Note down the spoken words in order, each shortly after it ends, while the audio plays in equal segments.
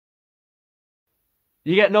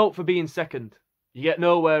You get note for being second. You get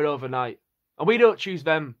nowhere overnight. And we don't choose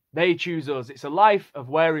them, they choose us. It's a life of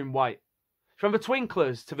wearing white. From the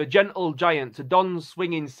twinklers to the gentle giant to Don's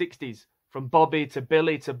swinging 60s. From Bobby to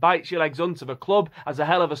Billy to bites your legs onto the club has a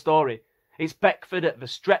hell of a story. It's Beckford at the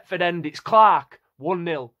Stretford end. It's Clark,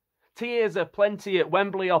 1-0. Tears are plenty at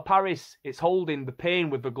Wembley or Paris. It's holding the pain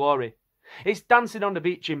with the glory. It's dancing on the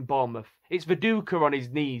beach in Bournemouth. It's Viduka on his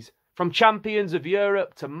knees. From champions of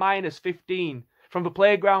Europe to -15. From the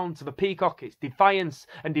playground to the peacock, it's defiance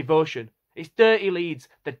and devotion. It's dirty Leeds,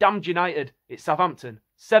 the damned United. It's Southampton,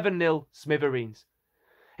 7-0 Smithereens.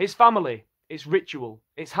 It's family, it's ritual,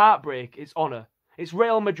 it's heartbreak, it's honour. It's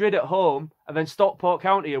Real Madrid at home and then Stockport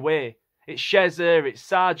County away. It's Shezza, it's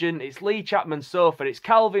Sargent, it's Lee Chapman Sofa, it's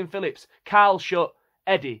Calvin Phillips, Carl Shutt,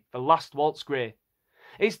 Eddie, the last waltz grey.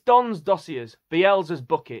 It's Don's dossiers, Bielsa's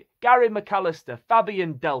bucket, Gary McAllister,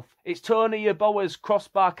 Fabian Delph. It's Tony Yeboah's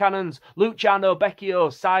crossbar cannons, Luciano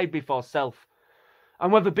Becchio's side before self.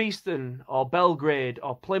 And whether Beeston or Belgrade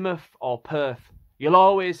or Plymouth or Perth, you'll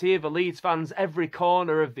always hear the Leeds fans every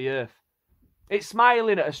corner of the earth. It's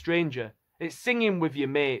smiling at a stranger, it's singing with your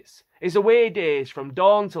mates, it's away days from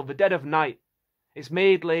dawn till the dead of night. It's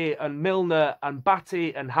Madeley and Milner and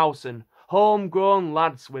Batty and Howson, homegrown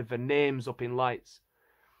lads with their names up in lights.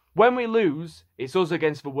 When we lose, it's us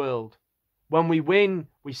against the world. When we win,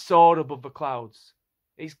 we soar above the clouds.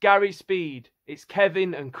 It's Gary Speed, it's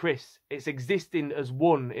Kevin and Chris, it's existing as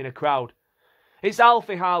one in a crowd. It's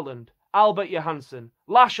Alfie Haaland, Albert Johansson,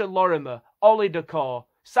 Lasher Lorimer, Ollie Decor,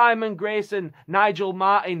 Simon Grayson, Nigel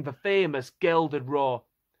Martin, the famous gelded roar.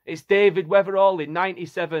 It's David Weatherall in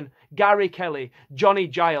 97, Gary Kelly, Johnny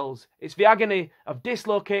Giles. It's the agony of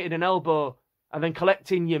dislocating an elbow and then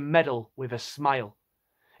collecting your medal with a smile.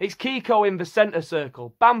 It's Kiko in the centre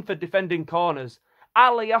circle, Bamford defending corners,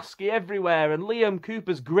 Alioski everywhere and Liam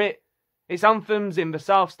Cooper's grit. It's anthems in the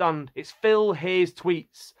south stand, it's Phil Hayes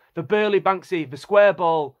tweets, the Burley Banksy, the square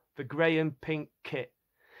ball, the grey and pink kit.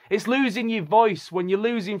 It's losing your voice when you're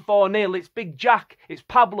losing 4-0, it's Big Jack, it's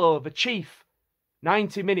Pablo, the chief.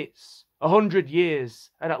 90 minutes, 100 years,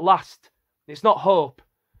 and at last, it's not hope,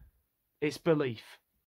 it's belief.